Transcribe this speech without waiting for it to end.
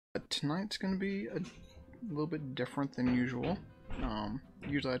Tonight's going to be a little bit different than usual.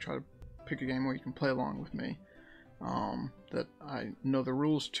 Usually I try to pick a game where you can play along with me, that I know the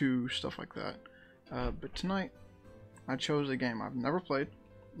rules to, stuff like that. But tonight I chose a game I've never played,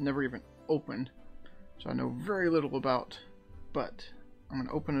 never even opened, so I know very little about, but I'm going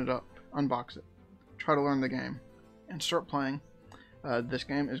to open it up, unbox it, try to learn the game, and start playing. This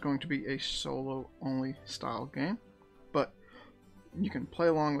game is going to be a solo-only style game, but you can play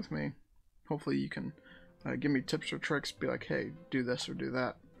along with me. Hopefully you can give me tips or tricks, be like, hey, do this or do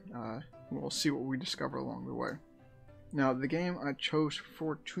that. We'll see what we discover along the way. Now, the game I chose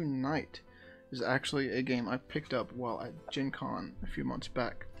for tonight is actually a game I picked up while at Gen Con a few months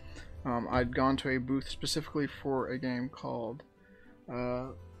back. I'd gone to a booth specifically for a game called,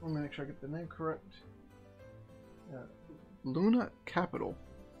 let me make sure I get the name correct, Luna Capital.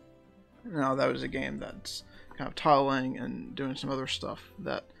 Now, that was a game that's kind of tiling and doing some other stuff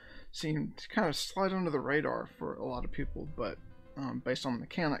that seemed to kind of slide under the radar for a lot of people, but based on the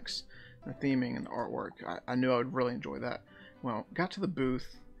mechanics, the theming, and the artwork, I knew I would really enjoy that. Well, got to the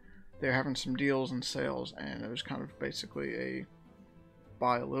booth, they were having some deals and sales, and it was kind of basically a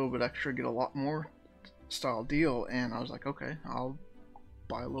buy a little bit extra, get a lot more style deal, and I was like, okay, I'll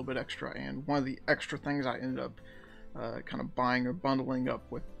buy a little bit extra. And one of the extra things I ended up kind of buying or bundling up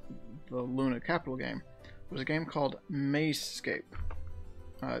with the Luna Capital game was a game called Mazescape.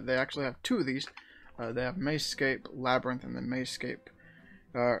 They actually have two of these. They have Mazescape Labyrinth and then Mazescape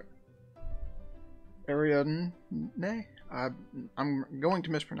Ariande. I'm going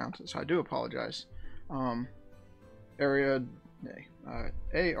to mispronounce it, so I do apologize. Ariande,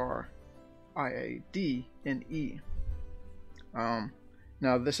 A-R-I-A-D-N-E.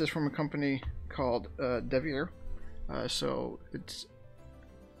 Now this is from a company called Devir. So it's,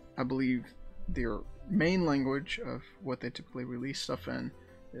 I believe, their main language of what they typically release stuff in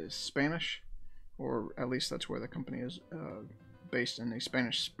is Spanish, or at least that's where the company is based, in a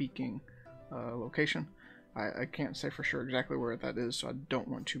Spanish-speaking location. I can't say for sure exactly where that is, so I don't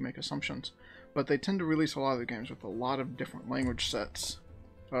want to make assumptions. But they tend to release a lot of the games with a lot of different language sets.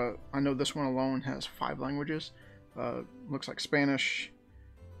 I know this one alone has 5 languages. Looks like Spanish,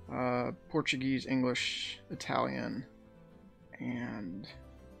 Portuguese, English, Italian, and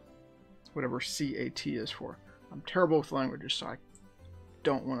whatever CAT is for. I'm terrible with languages, so I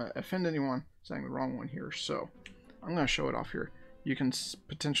don't want to offend anyone saying the wrong one here, so I'm going to show it off here. You can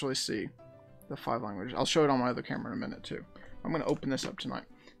potentially see the 5 languages. I'll show it on my other camera in a minute too. I'm going to open this up tonight.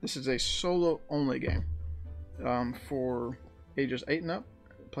 This is a solo-only game for ages 8 and up.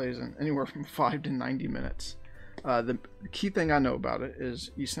 It plays in anywhere from 5 to 90 minutes. The key thing I know about it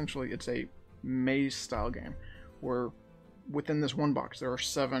is essentially it's a maze-style game where within this one box there are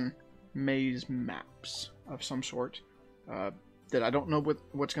 7 maze maps of some sort that I don't know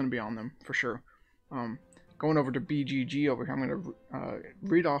what's going to be on them for sure. Going over to BGG over here, I'm going to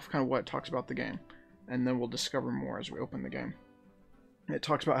read off kind of what it talks about the game, and then we'll discover more as we open the game. It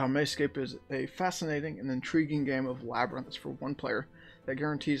talks about how Mazescape is a fascinating and intriguing game of labyrinths for one player that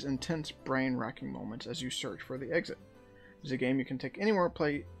guarantees intense brain-racking moments as you search for the exit. It's a game you can take anywhere,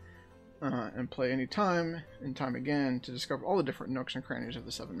 play any time and time again to discover all the different nooks and crannies of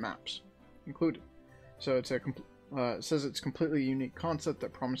the 7 maps included. So it's it says it's a completely unique concept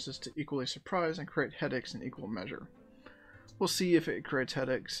that promises to equally surprise and create headaches in equal measure. We'll see if it creates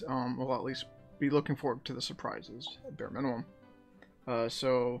headaches. We'll at least be looking forward to the surprises, at bare minimum.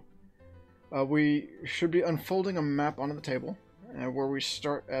 We should be unfolding a map onto the table, where we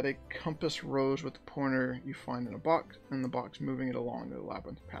start at a compass rose with the pointer you find in a box, and the box moving it along the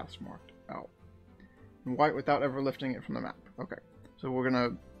labyrinth paths marked out in white without ever lifting it from the map. Okay, so we're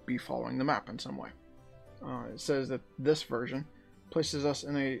going to be following the map in some way. It says that this version places us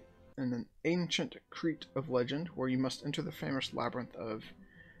in an ancient Crete of legend where you must enter the famous labyrinth of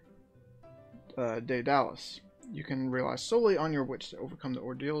Daedalus. You can rely solely on your wits to overcome the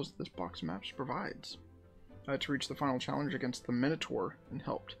ordeals this box maps provides. To reach the final challenge against the Minotaur and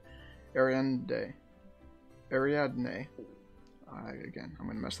helped Ariande. Again, I'm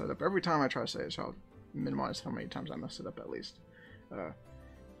going to mess that up every time I try to say it, so I'll minimize how many times I mess it up at least.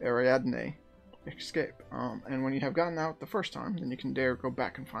 Ariadne escape. And when you have gotten out the first time, then you can dare go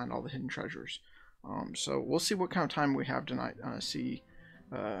back and find all the hidden treasures. So we'll see what kind of time we have tonight, see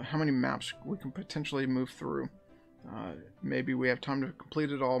how many maps we can potentially move through. Maybe we have time to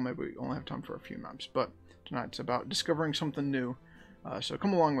complete it all, maybe we only have time for a few maps, but tonight's about discovering something new. So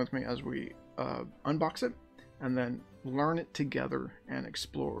come along with me as we unbox it and then learn it together and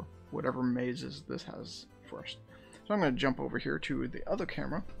explore whatever mazes this has for us. So I'm going to jump over here to the other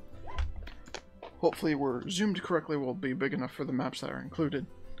camera. Hopefully we're zoomed correctly, will be big enough for the maps that are included.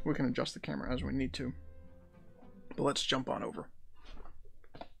 We can adjust the camera as we need to. But let's jump on over.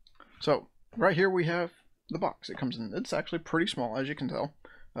 So right here we have the box it comes in. It's actually pretty small, as you can tell.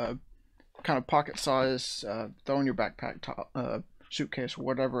 Kind of pocket size. Throw in your backpack, suitcase,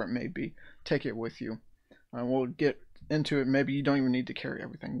 whatever it may be. Take it with you. We'll get into it. Maybe you don't even need to carry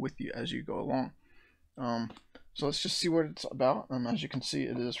everything with you as you go along. So let's just see what it's about. As you can see,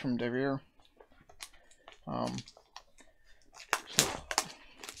 it is from Devir. So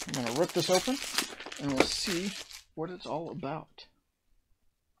I'm going to rip this open and we'll see what it's all about.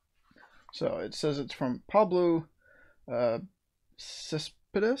 So it says it's from Pablo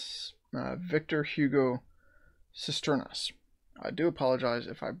Cespedes, Victor Hugo Cisternas. I do apologize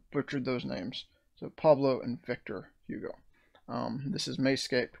if I butchered those names. So Pablo and Victor Hugo. This is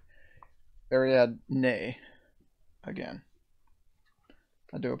Mazescape Ariande again.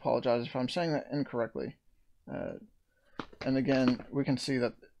 I do apologize if I'm saying that incorrectly. And again, we can see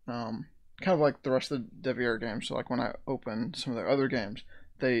that kind of like the rest of the Devir games, so like when I open some of their other games,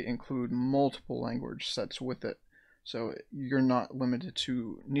 they include multiple language sets with it. So you're not limited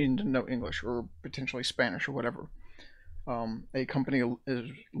to needing to know English or potentially Spanish or whatever a company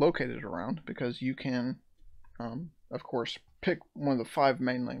is located around, because you can, of course, pick one of the 5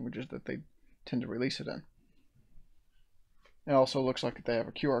 main languages that they tend to release it in. It also looks like they have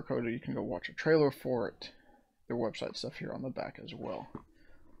a QR code, or you can go watch a trailer for it. Their website stuff here on the back as well.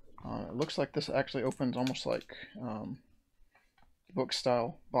 It looks like this actually opens almost like book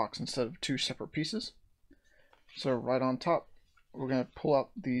style box instead of 2 separate pieces. So right on top, we're going to pull out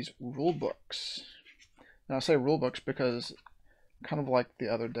these rule books. Now I say rule books because, kind of like the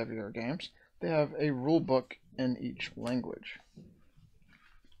other Devir games, they have a rule book in each language.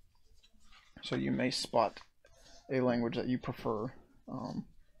 So you may spot a language that you prefer.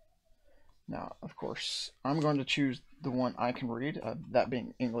 Now, of course, I'm going to choose the one I can read, that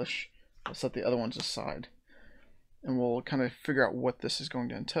being English. I'll set the other ones aside, and we'll kind of figure out what this is going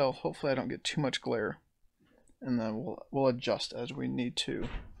to entail. Hopefully I don't get too much glare, and then we'll adjust as we need to.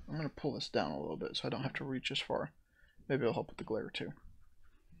 I'm going to pull this down a little bit so I don't have to reach as far. Maybe it'll help with the glare too.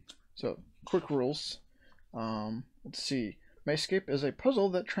 So, quick rules. Let's see. Mazescape is a puzzle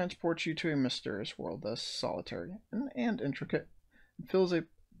that transports you to a mysterious world that's solitary and intricate,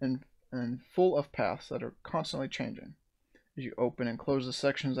 and full of paths that are constantly changing. As you open and close the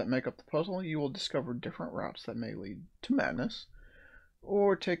sections that make up the puzzle, you will discover different routes that may lead to madness,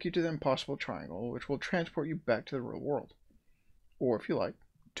 or take you to the impossible triangle, which will transport you back to the real world, or if you like,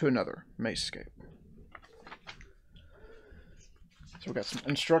 to another Mazescape. So we've got some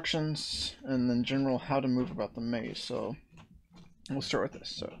instructions, and then general how to move about the maze. So we'll start with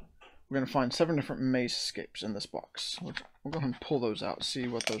this. So we're going to find 7 different Mazescapes in this box. We'll go ahead and pull those out, see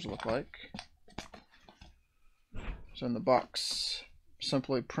what those look like. So in the box,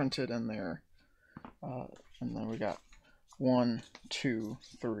 simply printed in there. And then we got 1, 2,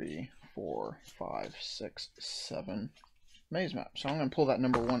 3, 4, 5, 6, 7 maze maps. So I'm going to pull that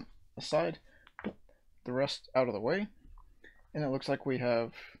number 1 aside, put the rest out of the way. And it looks like we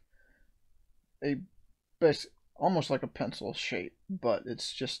have a almost like a pencil shape, but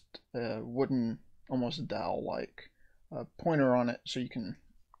it's just a wooden, almost dowel-like pointer on it, so you can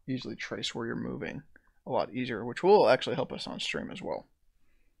easily trace where you're moving a lot easier, which will actually help us on stream as well.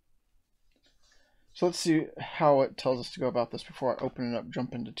 So let's see how it tells us to go about this before I open it up,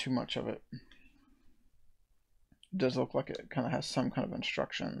 jump into too much of it. It does look like it kind of has some kind of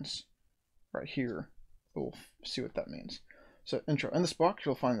instructions right here, but we'll see what that means. So intro. In this box,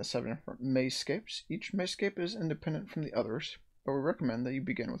 you'll find the 7 different Mazescapes. Each Mazescape is independent from the others, but we recommend that you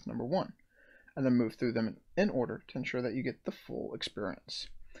begin with number 1, and then move through them in order to ensure that you get the full experience.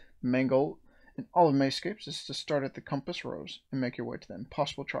 The main goal in all of Mazescapes is to start at the compass rose and make your way to the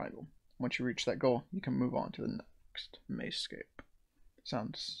impossible triangle. Once you reach that goal, you can move on to the next Mazescape.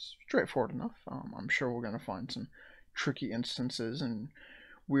 Sounds straightforward enough. I'm sure we're going to find some tricky instances and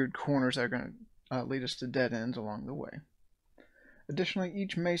weird corners that are going to lead us to dead ends along the way. Additionally,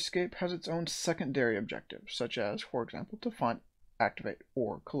 each Mazescape has its own secondary objectives, such as, for example, to find, activate,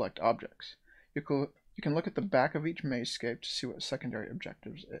 or collect objects. You can look at the back of each Mazescape to see what secondary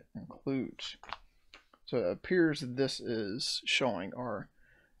objectives it includes. So it appears this is showing our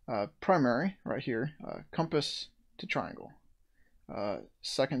primary, right here, compass to triangle.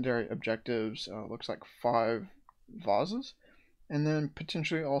 Secondary objectives, looks like 5 vases, and then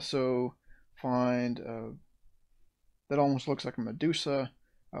potentially also find that almost looks like a Medusa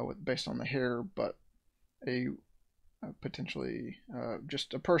based on the hair, but a potentially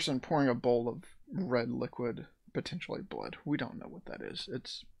just a person pouring a bowl of red liquid, potentially blood. We don't know what that is.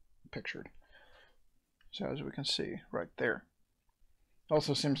 It's pictured. So as we can see right there.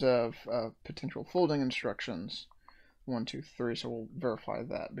 Also seems to have potential folding instructions. 1, 2, 3, so we'll verify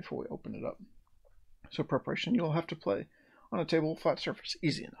that before we open it up. So preparation, you'll have to play on a table, flat surface.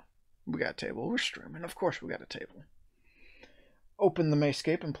 Easy enough. We got a table, we're streaming, of course we got a table. Open the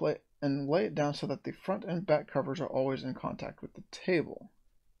Mazescape and play and lay it down so that the front and back covers are always in contact with the table.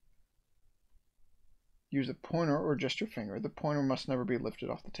 Use a pointer or just your finger. The pointer must never be lifted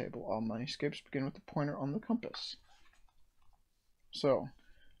off the table. All Mazescapes begin with the pointer on the compass. So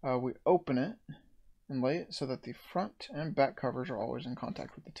we open it and lay it so that the front and back covers are always in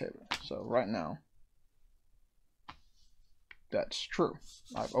contact with the table. So right now, that's true.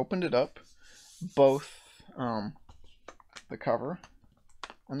 I've opened it up. Both the cover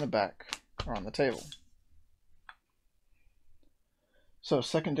and the back are on the table. So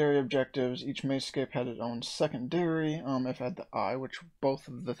secondary objectives, each Mazescape had its own secondary. If it had the eye, which both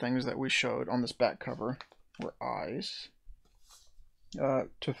of the things that we showed on this back cover were eyes.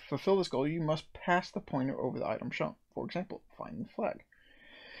 To fulfill this goal, you must pass the pointer over the item shown. For example, find the flag.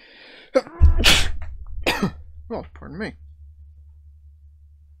 Oh, pardon me.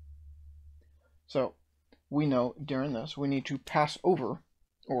 So we know during this we need to pass over,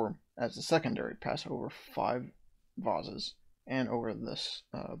 or as a secondary, pass over 5 vases and over this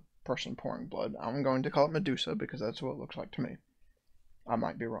person pouring blood. I'm going to call it Medusa because that's what it looks like to me. I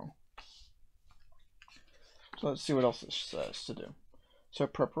might be wrong. So let's see what else it says to do. So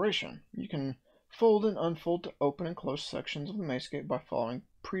preparation. You can fold and unfold to open and close sections of the Mazescape by following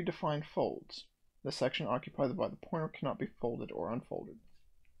predefined folds. The section occupied by the pointer cannot be folded or unfolded.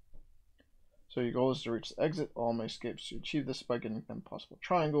 So your goal is to reach the exit. All Mazescapes to achieve this by getting them possible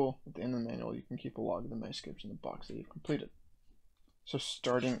triangle. At the end of the manual, you can keep a log of the Mazescapes in the box that you've completed. So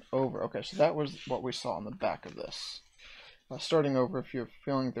starting over. Okay, so that was what we saw on the back of this. Starting over, if you're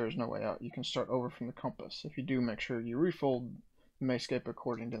feeling there's no way out, you can start over from the compass. If you do, make sure you refold the Mazescape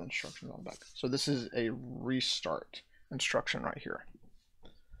according to the instructions on the back. So this is a restart instruction right here.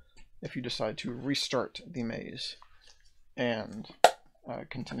 If you decide to restart the maze and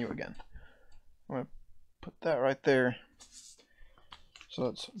continue again. I'm going to put that right there. So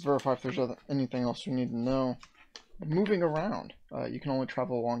let's verify if there's anything else we need to know. Moving around, you can only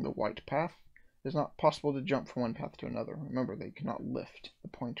travel along the white path. It is not possible to jump from one path to another. Remember, they cannot lift the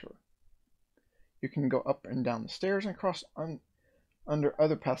pointer. You can go up and down the stairs and cross under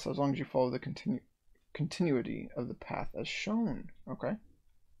other paths as long as you follow the continuity of the path as shown. Okay.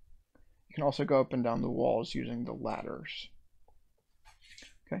 You can also go up and down the walls using the ladders.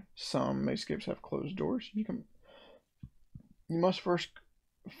 Okay. Some Mazescapes have closed doors. You must first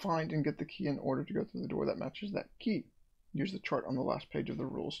find and get the key in order to go through the door that matches that key. Use the chart on the last page of the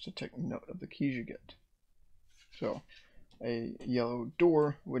rules to take note of the keys you get. So, a yellow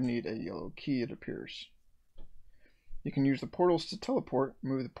door would need a yellow key, it appears. You can use the portals to teleport.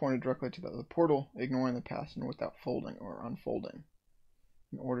 Move the pointer directly to the other portal, ignoring the path and without folding or unfolding.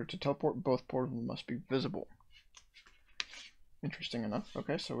 In order to teleport, both portals must be visible. Interesting enough.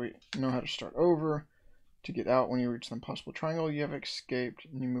 Okay, so we know how to start over. To get out, when you reach the impossible triangle, you have escaped,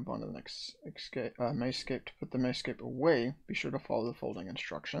 and you move on to the next Mazescape. To put the Mazescape away, be sure to follow the folding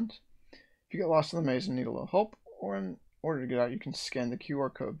instructions. If you get lost in the maze and need a little help, or in order to get out, you can scan the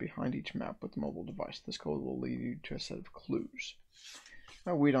QR code behind each map with the mobile device. This code will lead you to a set of clues.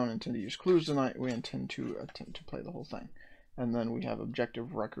 Now, we don't intend to use clues tonight. We intend to attempt to play the whole thing. And then we have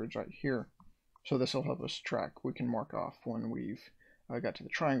objective records right here. So this will help us track. We can mark off when we've got to the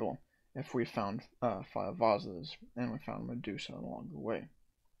triangle. If we found 5 vases and we found Medusa along the way.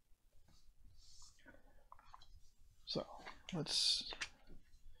 So let's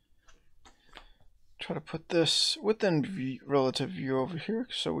try to put this within relative view over here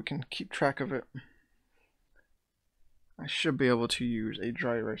so we can keep track of it. I should be able to use a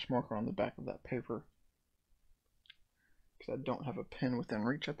dry erase marker on the back of that paper because I don't have a pen within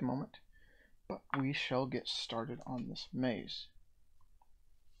reach at the moment. But we shall get started on this maze.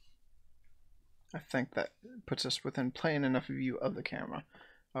 I think that puts us within plain enough view of the camera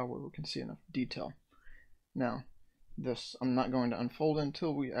where we can see enough detail. Now, this I'm not going to unfold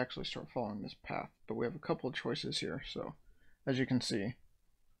until we actually start following this path, but we have a couple of choices here. So, as you can see,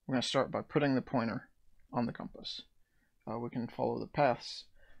 we're going to start by putting the pointer on the compass. We can follow the paths.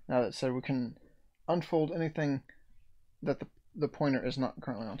 Now that said, we can unfold anything that the pointer is not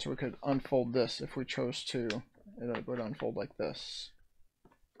currently on. So we could unfold this if we chose to. It would unfold like this.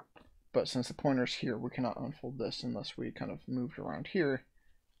 But since the pointer's here, we cannot unfold this unless we kind of moved around here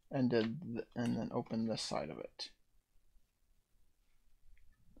and then opened this side of it.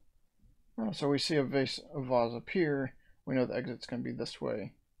 So we see a vase up here. We know the exit's going to be this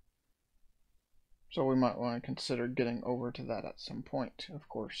way. So we might want to consider getting over to that at some point. Of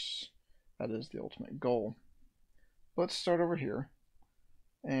course, that is the ultimate goal. Let's start over here,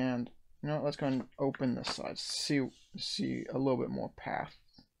 and you know what, let's go and open this side, see a little bit more path.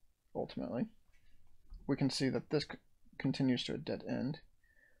 Ultimately, we can see that this continues to a dead end,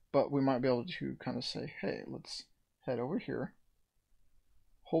 but we might be able to kind of say, hey, let's head over here,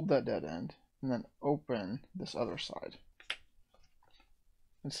 hold that dead end, and then open this other side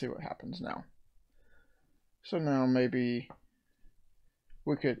and see what happens now. So now maybe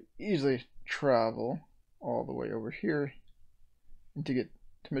we could easily travel all the way over here and to get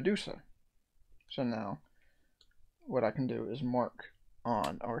to Medusa. So now what I can do is mark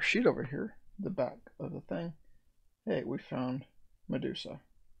on our sheet over here, the back of the thing, hey, we found Medusa.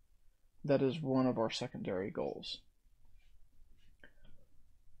 That is one of our secondary goals.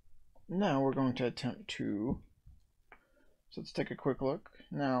 Now we're going to attempt to, so let's take a quick look.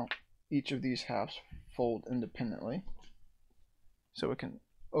 Now each of these halves fold independently, so we can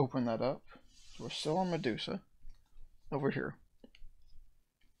open that up. So we're still on Medusa over here.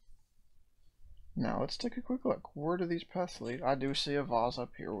 Now let's take a quick look. Where do these paths lead? I do see a vase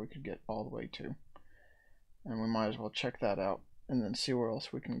up here we could get all the way to, and we might as well check that out and then see where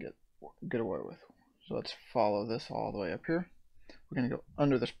else we can get away with. So let's follow this all the way up here. We're going to go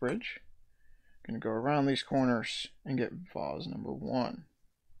under this bridge, going to go around these corners and get vase number 1.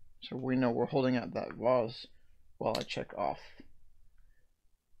 So we know we're holding at that vase while I check off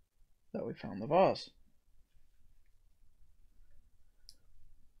that we found the vase.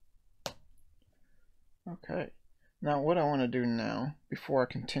 Okay, now what I want to do now, before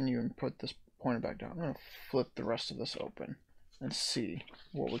I continue and put this pointer back down, I'm going to flip the rest of this open and see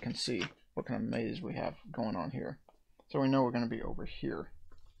what we can see, what kind of maze we have going on here. So we know we're going to be over here.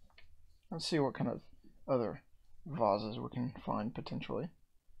 Let's see what kind of other vases we can find potentially.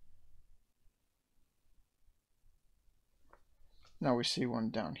 Now we see one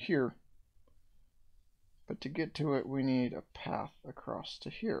down here, but to get to it we need a path across to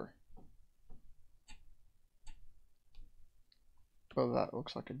here. Oh, that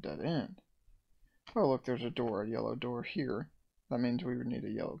looks like a dead end. Oh look, there's a door, a yellow door here. That means we would need a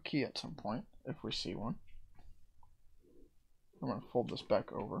yellow key at some point, if we see one. I'm going to fold this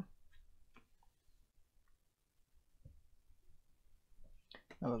back over.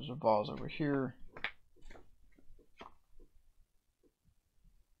 Now there's a vase over here.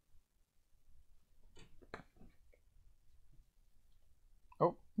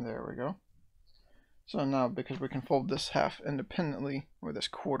 Oh, there we go. So now, because we can fold this half independently, or this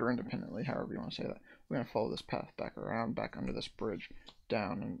quarter independently, however you want to say that, we're going to follow this path back around, back under this bridge,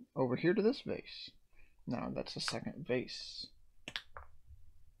 down, and over here to this vase. Now that's the second vase.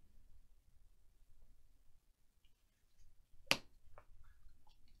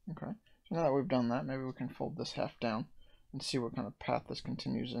 Okay, so now that we've done that, maybe we can fold this half down and see what kind of path this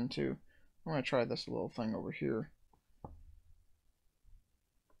continues into. I'm going to try this little thing over here.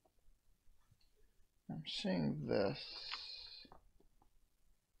 I'm seeing this.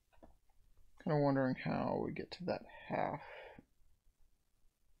 Kind of wondering how we get to that half.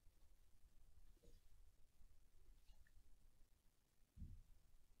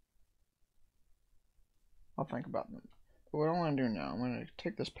 I'll think about them. But what I want to do now, I'm going to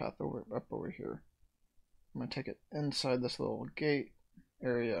take this path up over here. I'm going to take it inside this little gate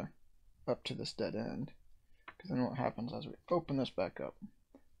area up to this dead end. Because then what happens as we open this back up,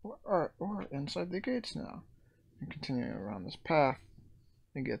 we're inside the gates now. And continuing around this path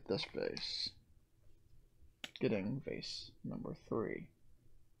and get this vase. Getting vase number 3.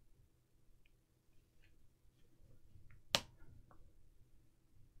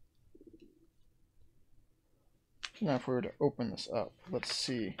 Now if we were to open this up, let's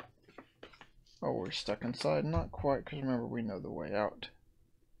see. Oh, we're stuck inside? Not quite, because remember we know the way out.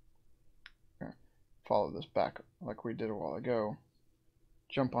 Okay. Follow this back like we did a while ago.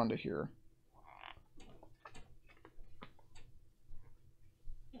 Jump onto here.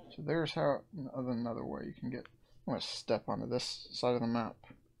 So there's how another way you can get. I'm going to step onto this side of the map.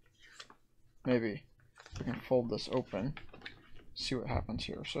 Maybe we can fold this open, see what happens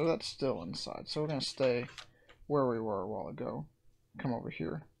here. So that's still inside. So we're going to stay where we were a while ago. Come over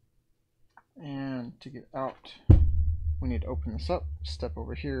here. And to get out, we need to open this up, step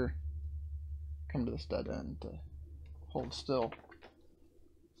over here, come to this dead end to hold still.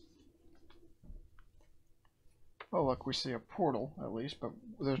 Oh look, we see a portal at least, but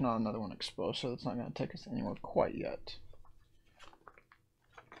there's not another one exposed, so it's not going to take us anywhere quite yet.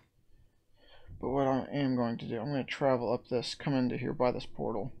 But what I am going to do, I'm going to travel up this, come into here by this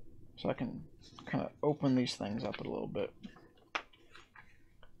portal, so I can kind of open these things up a little bit.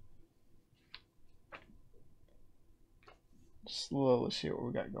 slowly see what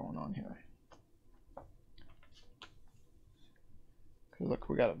we got going on here. Look,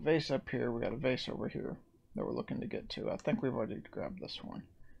 we got a vase up here, we got a vase over here that we're looking to get to. I think we've already grabbed this one.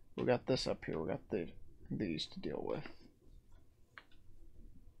 We got this up here, we got these to deal with.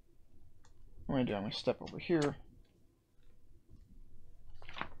 What I'm going to step over here.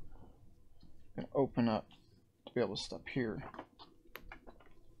 I'm going to open up to be able to step here.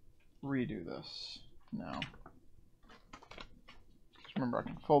 Redo this now. Just remember, I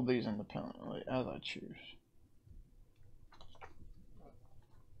can fold these independently as I choose.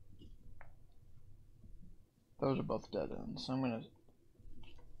 Those are both dead ends. So I'm going to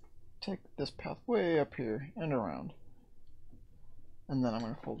take this path way up here and around. And then I'm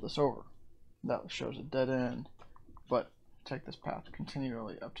going to fold this over. That shows a dead end, but take this path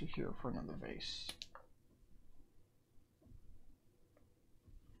continually up to here for another vase.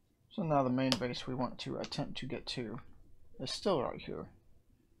 So now the main vase we want to attempt to get to is still right here.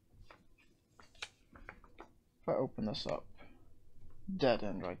 If I open this up, dead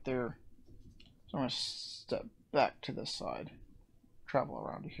end right there. So I'm going to step back to this side, travel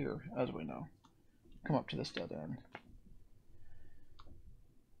around to here, as we know, come up to this dead end.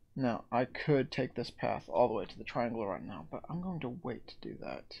 Now, I could take this path all the way to the triangle right now, but I'm going to wait to do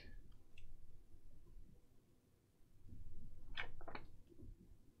that.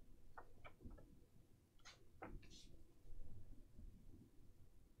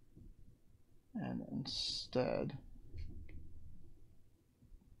 And instead,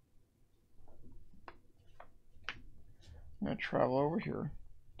 I'm going to travel over here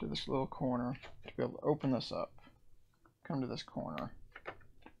to this little corner to be able to open this up, come to this corner,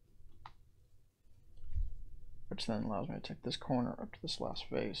 which then allows me to take this corner up to this last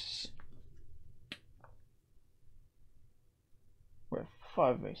vase. We have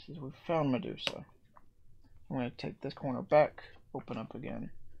 5 vases. We've found Medusa. I'm going to take this corner back, open up again,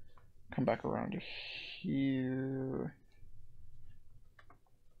 come back around to here.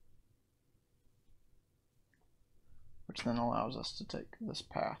 Which then allows us to take this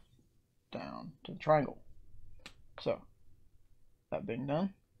path down to the triangle. So, that being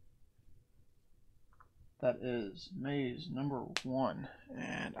done, that is maze number 1.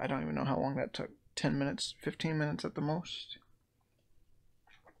 And I don't even know how long that took. 10 minutes, 15 minutes at the most.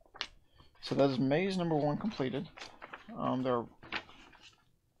 So that is maze number 1 completed. There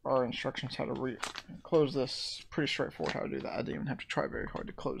are instructions how to close this. Pretty straightforward how to do that. I didn't even have to try very hard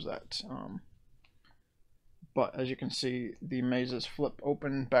to close that. But as you can see, the mazes flip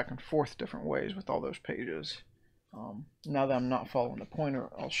open back and forth different ways with all those pages. Now that I'm not following the pointer,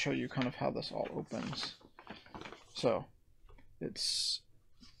 I'll show you kind of how this all opens. So, it's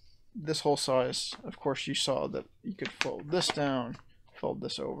this whole size. Of course, you saw that you could fold this down, fold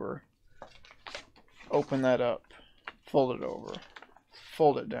this over, open that up, fold it over,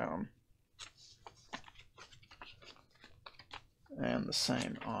 fold it down, and the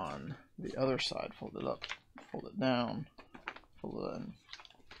same on the other side. Fold it up, fold it down, fold it in,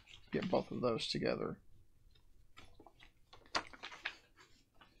 get both of those together.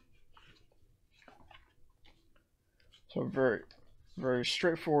 So very, very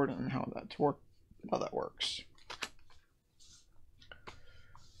straightforward in how that works.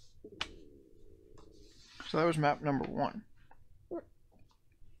 So that was map number 1.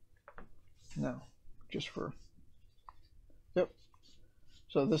 Now, just for,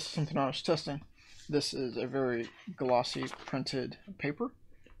 so this is something I was testing. This is a very glossy printed paper.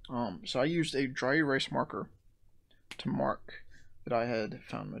 So I used a dry erase marker to mark that I had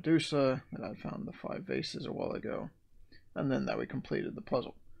found Medusa, that I found the 5 vases a while ago, and then that we completed the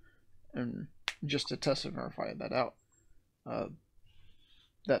puzzle. And just to test and verify that out,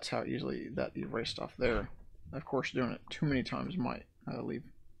 that's how easily that erased off there. Of course, doing it too many times might leave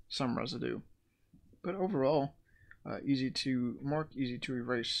some residue, but overall, easy to mark, easy to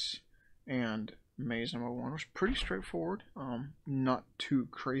erase, and maze number 1 was pretty straightforward, not too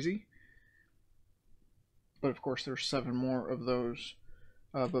crazy. But of course, there's 7 more of those.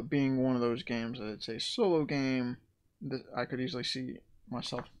 But being one of those games that it's a solo game, that I could easily see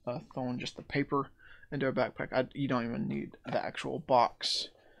myself throwing just the paper into a backpack. You don't even need the actual box,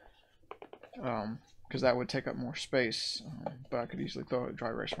 because that would take up more space. But I could easily throw a dry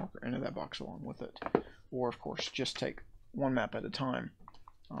erase marker into that box along with it, or of course just take one map at a time,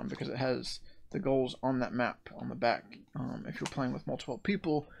 because it has the goals on that map on the back. If you're playing with multiple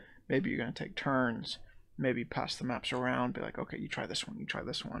people, maybe you're going to take turns. Maybe pass the maps around, be like, okay, you try this one, you try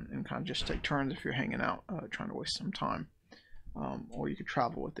this one, and kind of just take turns if you're hanging out, trying to waste some time. Or you could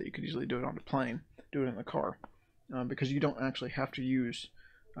travel with it. You could easily do it on the plane, do it in the car, because you don't actually have to use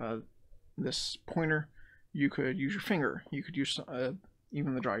this pointer you could use your finger. You could use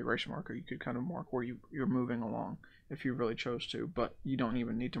even the dry erase marker. You could kind of mark where you're moving along if you really chose to, but you don't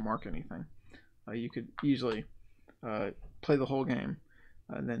even need to mark anything. You could easily play the whole game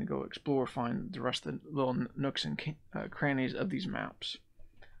and then go explore, find the rest of the little nooks and crannies of these maps.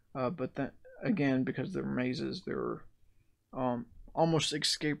 But then again, because they're mazes, they're almost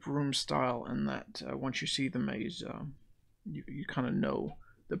escape room style in that once you see the maze, you kind of know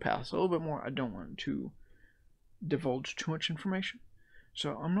the paths a little bit more. I don't want to divulge too much information,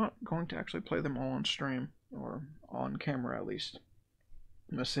 so I'm not going to actually play them all on stream, or on camera at least.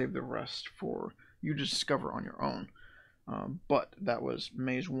 I'm going to save the rest for you to discover on your own. But that was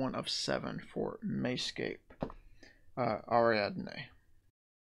maze 1 of 7 for Mazescape Ariande.